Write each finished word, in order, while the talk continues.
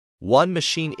One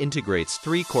machine integrates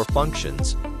three core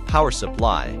functions: power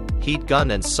supply, heat gun,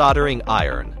 and soldering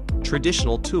iron.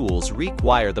 Traditional tools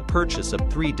require the purchase of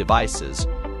 3 devices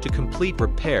to complete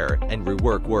repair and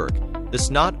rework work. This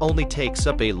not only takes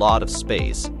up a lot of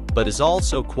space, but is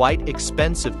also quite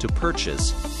expensive to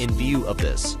purchase. In view of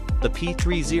this, the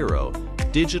P30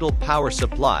 digital power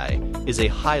supply is a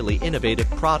highly innovative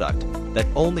product that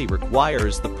only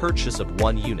requires the purchase of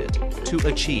 1 unit to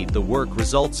achieve the work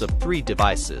results of 3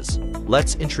 devices.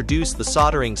 Let's introduce the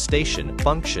soldering station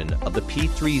function of the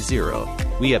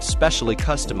P30. We have specially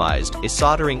customized a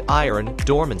soldering iron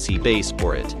dormancy base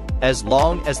for it. As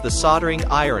long as the soldering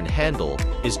iron handle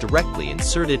is directly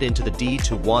inserted into the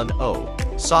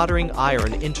D210 soldering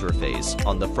iron interface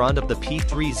on the front of the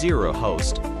P30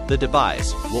 host, the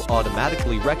device will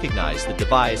automatically recognize the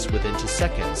device within 2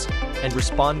 seconds and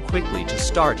respond quickly to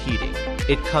start heating.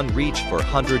 It can reach for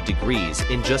 100 degrees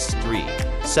in just 3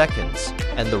 seconds,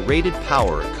 and the rated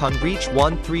power can reach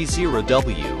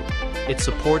 130W. It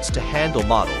supports to handle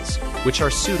models which are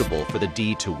suitable for the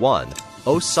D210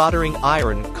 soldering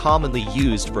iron commonly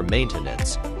used for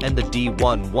maintenance, and the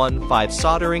D115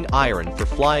 soldering iron for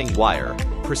flying wire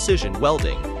precision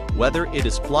welding. Whether it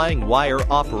is flying wire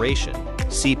operation,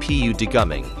 CPU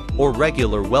degumming, or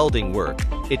regular welding work,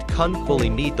 it can fully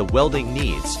meet the welding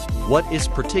needs. What is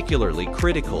particularly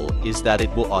critical is that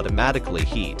it will automatically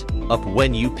heat up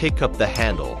when you pick up the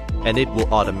handle, and it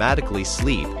will automatically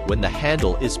sleep when the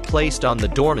handle is placed on the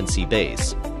dormancy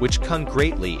base, which can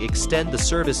greatly extend the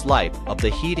service life of the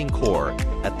heating core.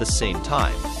 At the same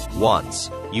time, once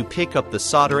you pick up the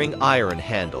soldering iron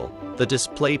handle, the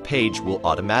display page will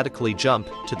automatically jump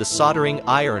to the soldering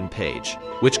iron page,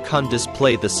 which can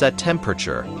display the set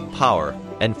temperature, power,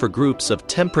 and for groups of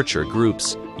temperature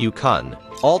groups, you can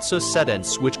also set and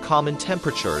switch common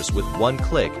temperatures with 1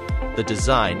 click. The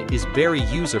design is very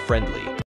user-friendly.